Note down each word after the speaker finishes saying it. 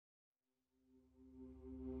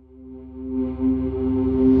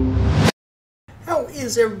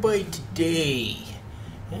is everybody today?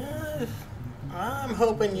 I'm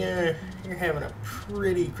hoping you're having a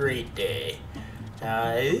pretty great day.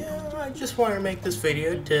 I just wanted to make this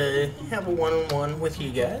video to have a one-on-one with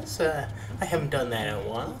you guys. I haven't done that in a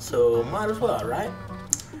while, so might as well, right?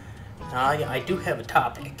 I do have a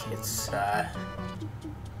topic. It's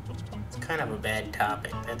kind of a bad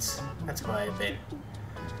topic. That's why I've been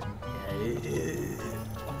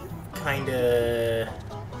kind of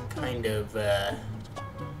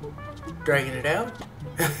dragging it out.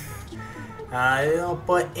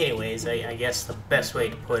 But anyways, I guess the best way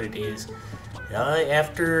to put it is,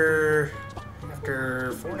 after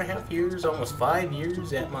 4.5 years, almost 5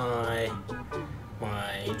 years at my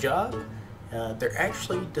job, they're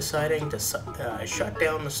actually deciding to shut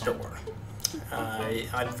down the store.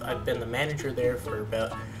 I've been the manager there for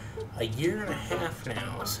about a year and a half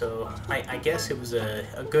now, so I guess it was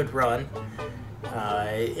a good run,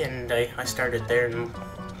 and I started there in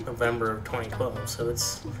November of 2012, so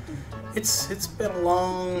it's been a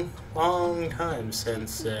long time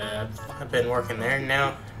since I've been working there, and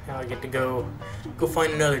now I get to go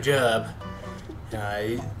find another job.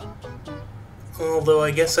 Although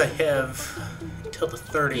I guess I have till the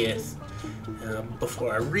 30th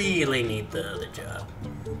before I really need the other job.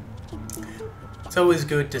 It's always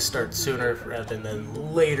good to start sooner rather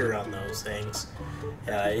than later on those things,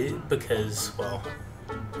 because, well,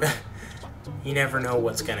 you never know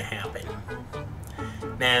what's going to happen.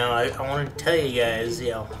 Now, I wanted to tell you guys,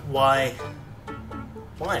 why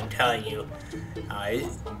I'm telling you.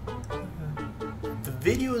 The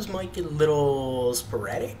videos might get a little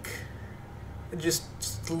sporadic,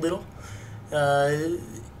 just a little.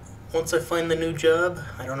 Once I find the new job,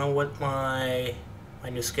 I don't know what my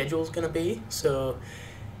new schedule is going to be, so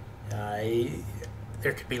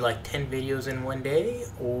there could be like 10 videos in one day,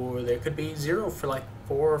 or there could be 0 for like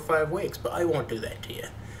 4 or 5 weeks, but I won't do that to you.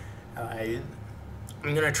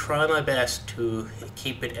 I'm going to try my best to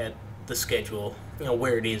keep it at the schedule,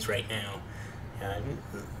 where it is right now.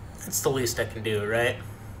 That's the least I can do, right?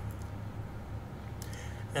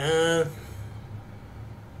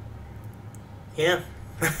 Yeah.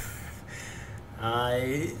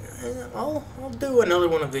 I'll do another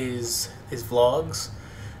one of these vlogs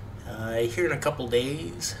here in a couple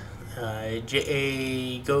days.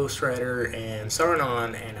 J.A. Ghostwriter and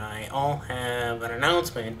Sarnon and I all have an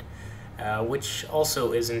announcement, which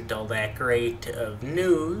also isn't all that great of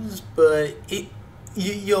news, but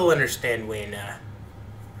you'll understand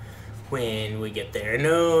when we get there.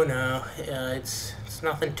 No, it's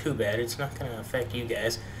nothing too bad. It's not going to affect you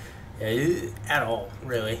guys at all,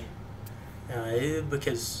 really,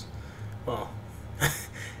 because, well,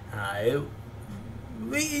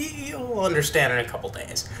 you'll understand in a couple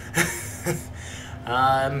days.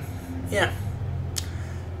 Yeah.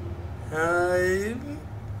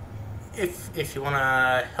 If you want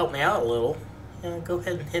to help me out a little, go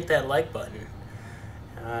ahead and hit that like button.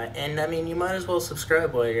 And I mean, you might as well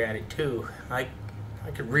subscribe while you're at it too. I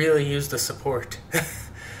could really use the support,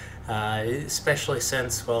 especially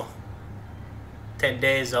since, well, 10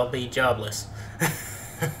 days I'll be jobless.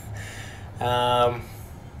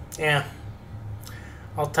 Yeah.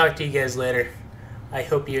 I'll talk to you guys later. I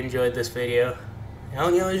hope you enjoyed this video.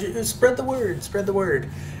 Spread the word. Spread the word.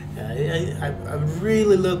 I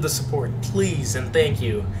really love the support. Please and thank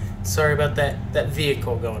you. Sorry about that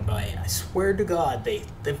vehicle going by. I swear to God,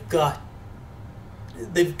 they've got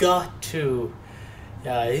to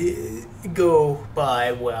go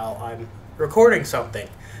by while I'm recording something.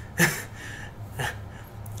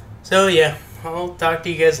 So yeah, I'll talk to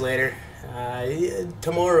you guys later.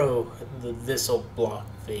 Tomorrow the This'll Block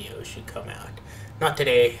video should come out. Not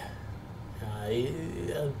today.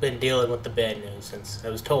 I've been dealing with the bad news since I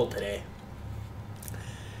was told today.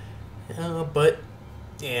 But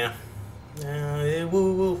yeah,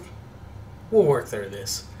 we'll work through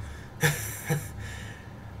this.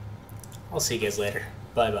 I'll see you guys later.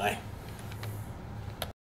 Bye bye.